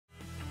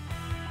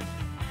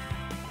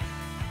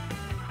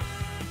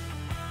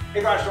Hey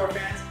garage door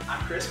fans,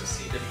 I'm Chris with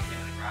C&W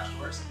Family Garage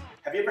Doors.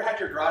 Have you ever had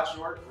your garage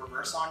door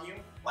reverse on you,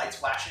 lights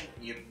flashing,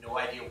 and you have no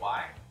idea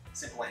why?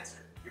 Simple answer,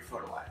 your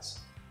photo eyes.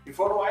 Your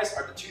photo eyes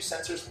are the two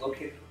sensors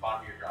located at the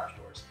bottom of your garage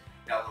doors.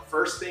 Now the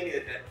first thing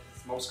that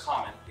is most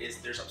common is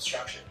there's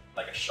obstruction,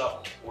 like a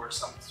shovel or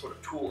some sort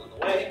of tool in the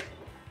way.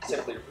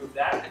 Simply remove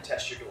that and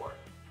test your door.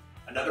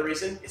 Another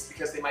reason is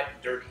because they might be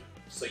dirty,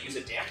 so use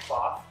a damp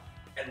cloth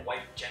and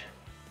wipe gently.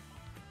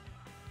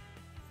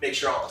 Make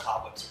sure all the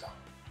cobwebs are gone.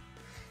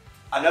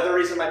 Another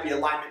reason might be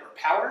alignment or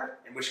power,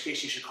 in which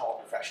case you should call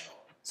a professional.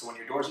 So when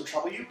your door's in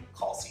trouble,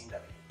 call C&W.